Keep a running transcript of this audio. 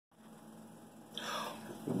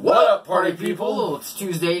What up, party people? It's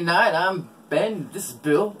Tuesday night. I'm Ben. This is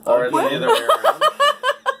Bill. Or the other way around.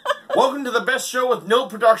 Welcome to the best show with no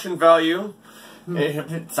production value.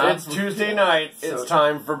 It's Tuesday night. It's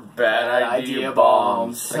time for Bad Idea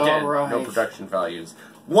Bombs. Again, no production values.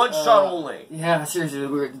 One shot only. Yeah, seriously,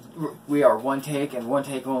 we are one take and one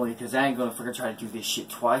take only, because I ain't gonna freaking try to do this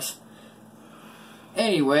shit twice.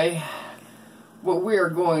 Anyway, what we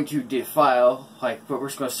are going to defile, but we're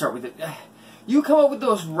just gonna start with it. You come up with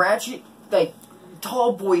those ratchet,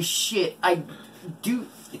 tall boy shit. It's a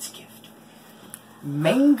gift.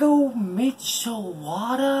 Mango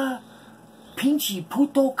Michelada? Pinchy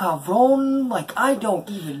puto cabron? I don't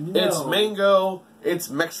even know. It's mango,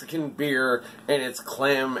 it's Mexican beer, and it's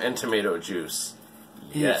clam and tomato juice.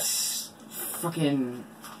 Yes.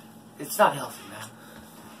 It's not healthy, man.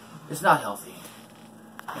 It's not healthy.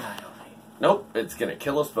 Not healthy. Nope, it's gonna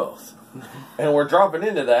kill us both. And we're dropping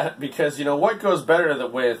into that because, you know, what goes better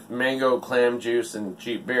with mango, clam juice, and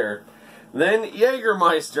cheap beer than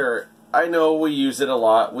Jagermeister? I know we use it a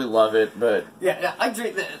lot, we love it, but... Yeah, I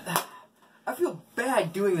drink that. I feel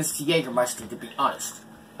bad doing this to Jagermeister, to be honest.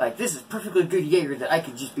 This is perfectly good Jaeger that I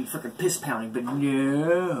could just be freaking piss-pounding, but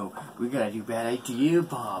no! We gotta do Bad Idea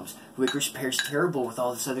Bombs. Licorice pairs terrible with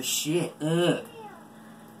all this other shit. Ugh.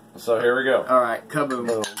 So here we go. Alright,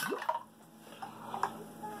 kaboom.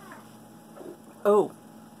 Oh.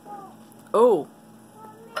 Oh.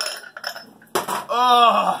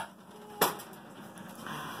 Ugh!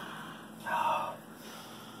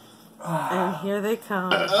 And here they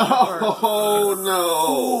come. Oh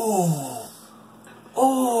no!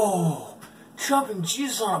 Oh! Chopping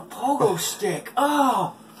Jesus on a pogo stick.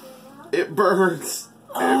 Oh! It burns.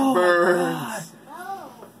 It burns.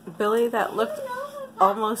 Billy, that looked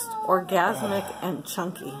almost orgasmic and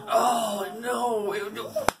chunky. Oh no!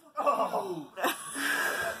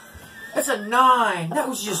 That's a 9. That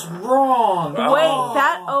was just wrong.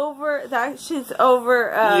 Wait, that shit's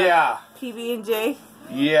over. Yeah. PB&J.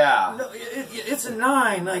 Yeah. No, it's a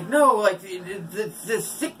 9. The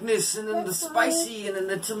thickness, and then the spicy, and then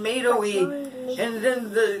the tomatoey, and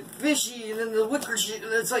then the fishy, and then the licorice.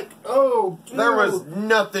 And it's oh. Dude. There was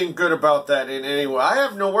nothing good about that in any way. I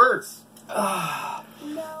have no words.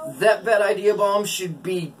 That Bad Idea Bomb should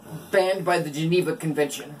be banned by the Geneva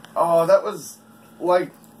Convention. Oh, that was Wait,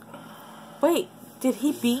 did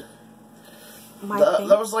he beat my thing?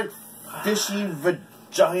 That was fishy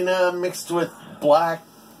vagina mixed with black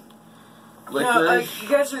licorice.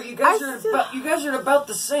 No, you guys are about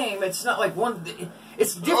the same. It's not like one.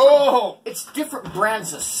 It's different. Oh! It's different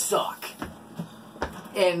brands of suck.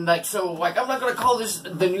 And I'm not gonna call this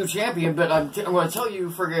the new champion, but I'm gonna tell you,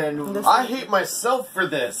 friggin'. I hate myself for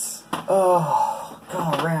this. Oh,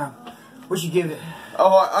 God, Ram. What'd you give it?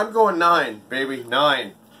 Oh, I'm going 9, baby,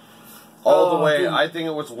 9. All the way. Dude. I think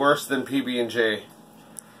it was worse than PB&J.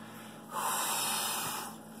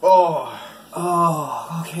 Oh.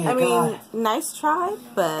 Oh, okay. I mean, nice try,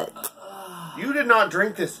 but... You did not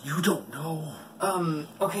drink this. You don't know.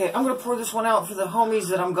 Okay, I'm gonna pour this one out for the homies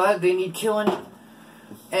that I'm glad they need killing.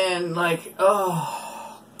 And,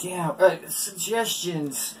 oh, damn.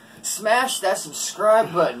 Suggestions. Smash that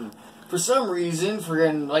subscribe button. For some reason,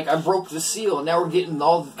 I broke the seal, and now we're getting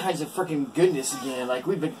all kinds of freaking goodness again.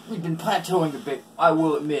 We've been plateauing a bit, I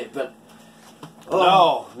will admit, but...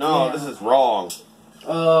 Oh, no, this is wrong.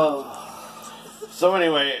 Oh. So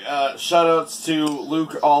anyway, shoutouts to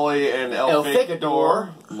Luke, Ollie, and El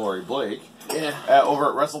Ficador, Lori Blake, over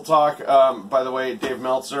at Wrestle Talk. By the way, Dave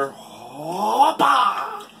Meltzer.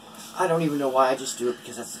 I don't even know why, I just do it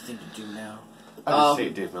because that's the thing to do now. I just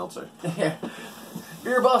hate Dave Meltzer. Yeah.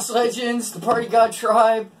 Beer Boss Legends, the Party God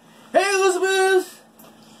Tribe. Hey, Elizabeth!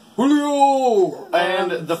 Julio!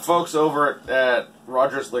 And the folks over at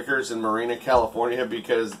Rogers Liquors in Marina, California,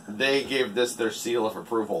 because they gave this their seal of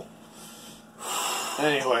approval.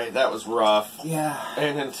 Anyway, that was rough. Yeah.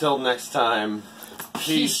 And until next time,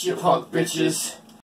 peace, you punk bitches.